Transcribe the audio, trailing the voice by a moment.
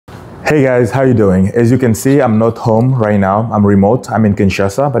Hey guys, how you doing? As you can see, I'm not home right now. I'm remote. I'm in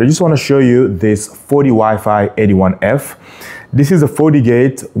Kinshasa, but I just want to show you this 40 Wi-Fi 81F. This is a 40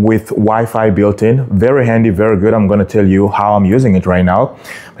 gate with Wi-Fi built in. Very handy, very good. I'm going to tell you how I'm using it right now.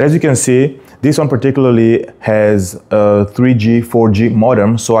 But as you can see, this one particularly has a 3G, 4G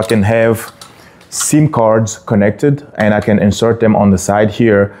modem, so I can have SIM cards connected and I can insert them on the side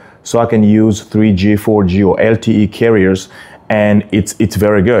here, so I can use 3G, 4G or LTE carriers, and it's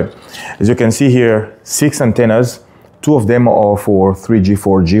very good. As you can see here, 6 antennas, 2 of them are for 3G,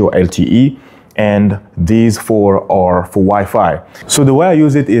 4G or LTE, and these 4 are for Wi-Fi. So the way I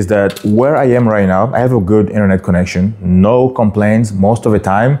use it is that where I am right now, I have a good internet connection, no complaints most of the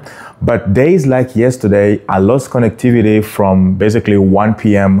time, but days like yesterday, I lost connectivity from basically 1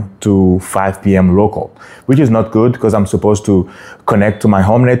 p.m. to 5 p.m. local, which is not good because I'm supposed to connect to my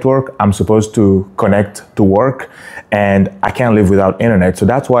home network, I'm supposed to connect to work, and I can't live without internet. So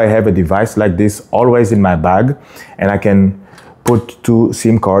that's why I have a device like this always in my bag, and I can put 2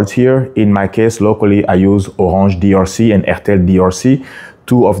 SIM cards here. In my case, locally, I use Orange DRC and Airtel DRC,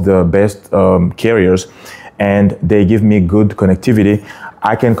 2 of the best carriers, and they give me good connectivity.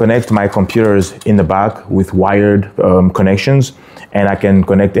 I can connect my computers in the back with wired connections, and I can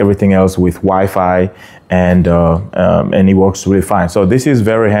connect everything else with Wi-Fi, and it works really fine. So this is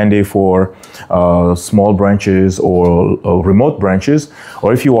very handy for small branches or remote branches,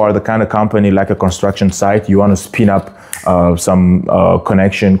 or if you are the kind of company like a construction site, you want to spin up some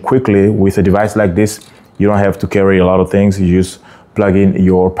connection quickly with a device like this. You don't have to carry a lot of things. You just plug in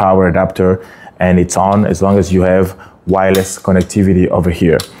your power adapter and it's on, as long as you have wireless connectivity over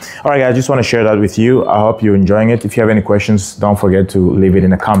here. All right, guys, I just want to share that with you. I hope you're enjoying it. If you have any questions, don't forget to leave it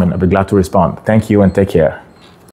in a comment. I'll be glad to respond. Thank you and take care.